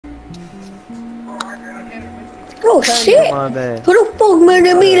Oh shit! Come on, man. Who the fuck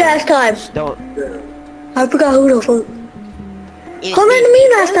murdered me last time? Don't. I forgot who the fuck. Who murdered me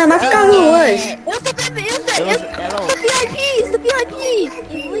last time? I forgot who it was. It's the VIPs.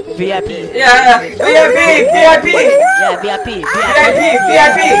 VIP. Yeah, VIP. Yeah, VIP.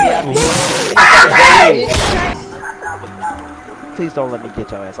 Please don't let me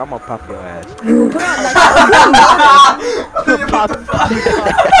get your ass. I'm gonna pop your ass.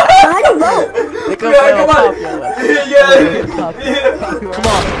 How do you vote? Come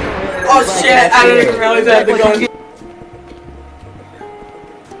on. Oh shit, I didn't even realize I had to go.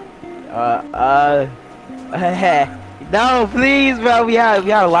 No, please, bro. We had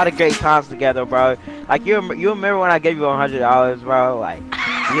a lot of great times together, bro. Like you remember when I gave you $100, bro? Like,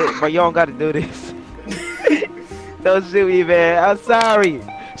 bro, you don't gotta do this. Don't shoot me, man. I'm sorry.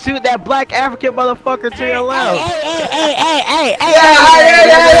 Shoot that black African motherfucker to your left. Hey.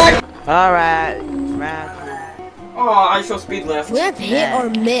 All right. Oh, I show speed left. We have hit or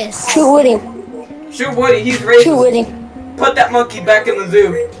miss. Shoot with him. Shoot Woody, he's racist. Shoot with him. Put that monkey back in the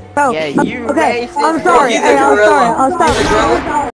zoo. Oh, Yeah, you okay. racist. I'm sorry. He's a Hey, I'm gorilla. sorry. He's a gorilla.